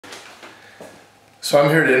So I'm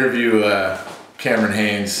here to interview Cameron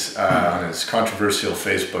Haynes on his controversial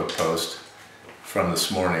Facebook post from this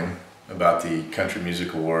morning about the Country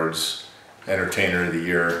Music Awards Entertainer of the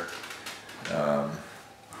Year.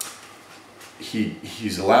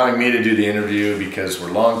 He's allowing me to do the interview because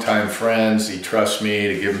we're longtime friends. He trusts me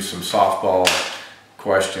to give him some softball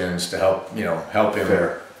questions to help him.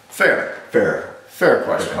 Fair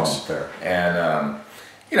questions. Fair. And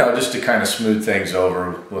just to kind of smooth things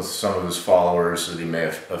over with some of his followers that he may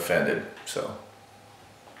have offended. So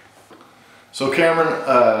Cameron,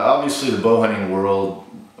 obviously the bow hunting world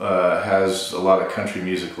has a lot of country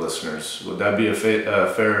music listeners. Would that be a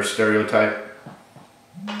fair stereotype?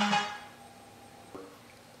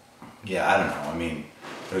 Yeah, I don't know. I mean,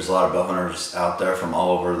 there's a lot of bow hunters out there from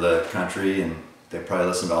all over the country, and they probably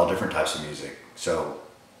listen to all different types of music. So,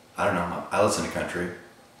 I don't know. I listen to country.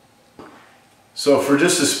 So for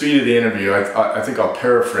just the speed of the interview, I think I'll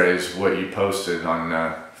paraphrase what you posted on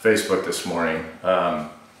Facebook this morning.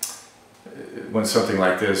 When something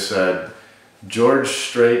like this, George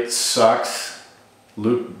Strait sucks,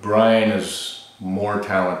 Luke Bryan is more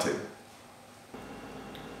talented.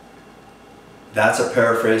 That's a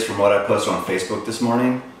paraphrase from what I posted on Facebook this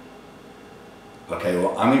morning. Okay,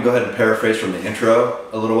 well, I'm going to go ahead and paraphrase from the intro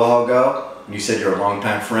a little while ago. You said you're a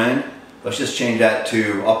longtime friend. Let's just change that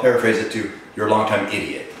to, I'll paraphrase it to, you're a longtime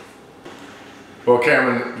idiot. Well,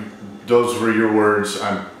 Cameron, those were your words.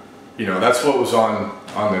 That's what was on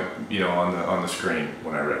the screen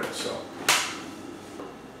when I read it. So.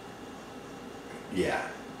 Yeah,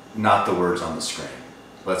 not the words on the screen.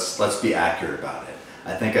 Let's be accurate about it.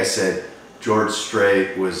 I think I said George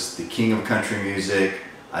Strait was the king of country music.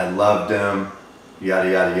 I loved him.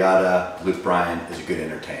 Yada yada yada. Luke Bryan is a good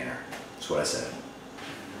entertainer. That's what I said.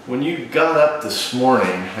 When you got up this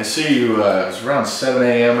morning, I see you. It was around 7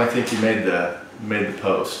 a.m. I think you made the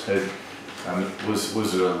post.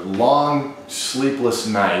 Was it a long, sleepless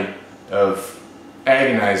night of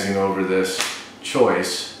agonizing over this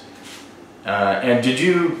choice? And did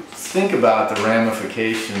you think about the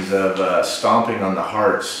ramifications of stomping on the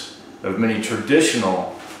hearts of many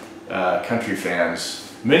traditional country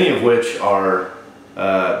fans, many of which are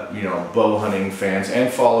bow hunting fans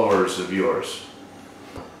and followers of yours?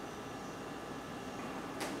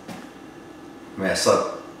 I mean, I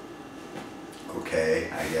slept okay,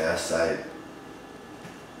 I guess. I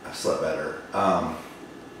slept better.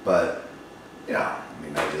 But, yeah, I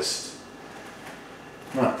mean, I'm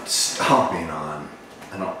not stomping on,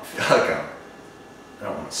 I don't feel like I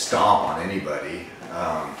don't want to stomp on anybody,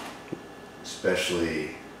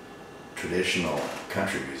 especially traditional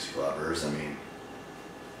country music lovers. I mean,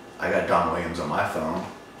 I got Don Williams on my phone.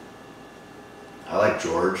 I like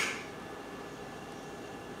George.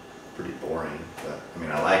 Pretty boring, but I mean,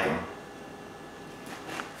 I like him.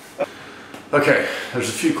 Okay, there's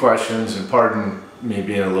a few questions, and pardon me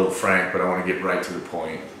being a little frank, but I want to get right to the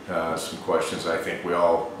point. Some questions I think we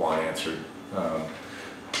all want answered.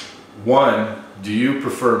 One, do you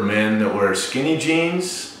prefer men that wear skinny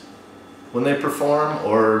jeans when they perform,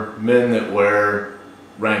 or men that wear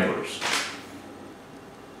Wranglers?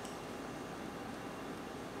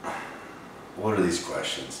 What are these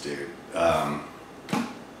questions, dude?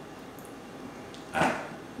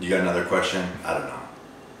 You got another question? I don't know.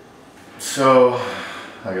 So,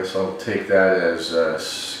 I guess I'll take that as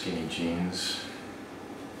skinny jeans.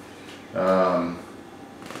 Had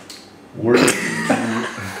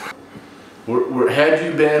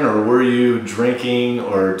you been, or were you drinking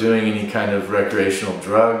or doing any kind of recreational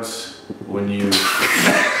drugs when you...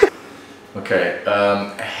 Okay,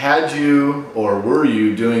 had you or were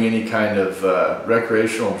you doing any kind of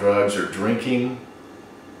recreational drugs or drinking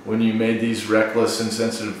when you made these reckless,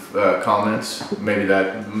 insensitive comments? Maybe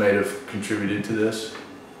that may have contributed to this?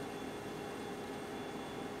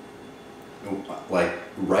 Like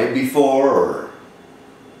right before, or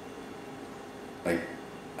like,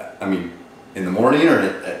 I mean, in the morning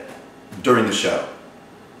or during the show?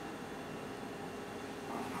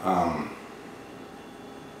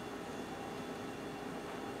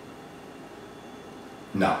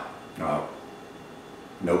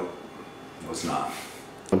 Nope, it was not.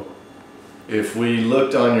 If we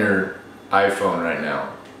looked on your iPhone right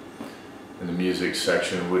now, in the music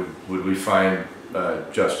section, would we find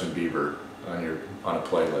Justin Bieber on a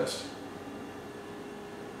playlist?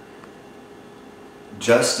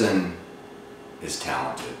 Justin is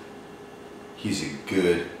talented. He's a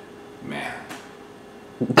good man.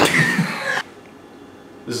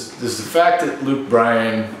 Does the fact that Luke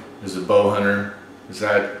Bryan is a bow hunter, does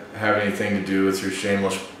that have anything to do with your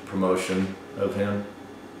shameless promotion of him?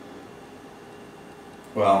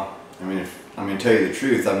 Well, I mean, if I'm going to tell you the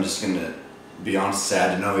truth, I'm just going to be honest,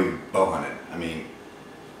 sad to know he bow hunted. I mean,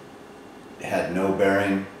 it had no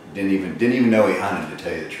bearing. Didn't even know he hunted, to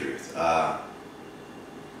tell you the truth.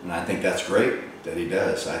 And I think that's great that he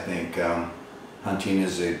does. I think hunting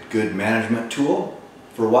is a good management tool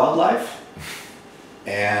for wildlife,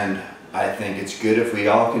 and I think it's good if we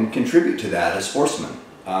all can contribute to that as sportsmen.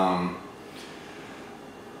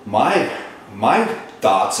 My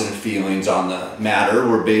thoughts and feelings on the matter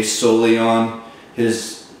were based solely on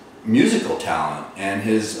his musical talent and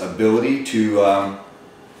his ability to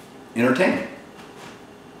entertain.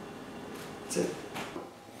 That's it.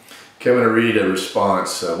 Okay, I'm going to read a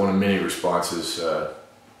response, one of many responses that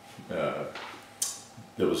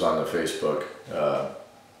was on the Facebook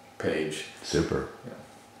page. Super.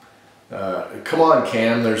 Come on,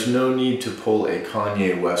 Cam, there's no need to pull a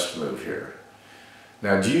Kanye West move here.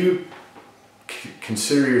 Now, do you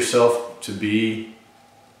consider yourself to be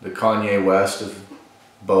the Kanye West of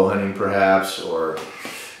bow hunting, perhaps, or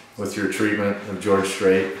with your treatment of George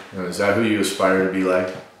Strait? And is that who you aspire to be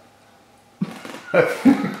like?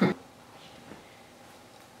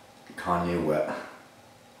 Kanye West.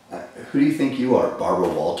 Who do you think you are, Barbara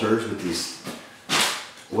Walters, with these?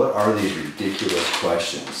 What are these ridiculous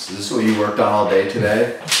questions? Is this what you worked on all day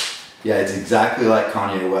today? Yeah, it's exactly like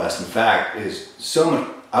Kanye West. In fact, is so much.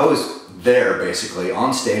 I was there basically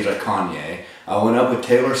on stage like Kanye. I went up with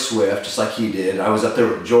Taylor Swift just like he did. I was up there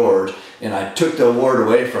with George, and I took the award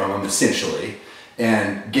away from him essentially,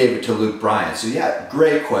 and gave it to Luke Bryan. So yeah,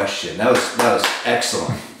 great question. That was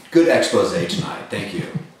excellent. Good expose tonight. Thank you.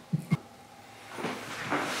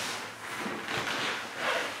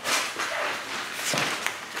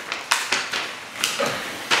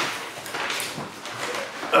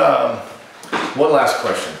 One last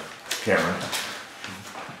question, Cameron.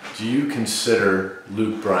 Do you consider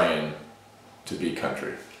Luke Bryan to be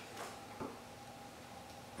country?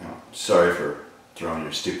 Sorry for throwing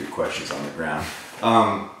your stupid questions on the ground.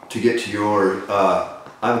 To get to your, I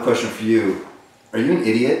have a question for you. Are you an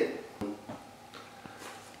idiot?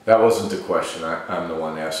 That wasn't the question. I'm the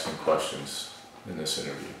one asking questions in this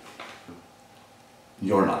interview.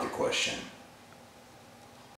 You're not the question.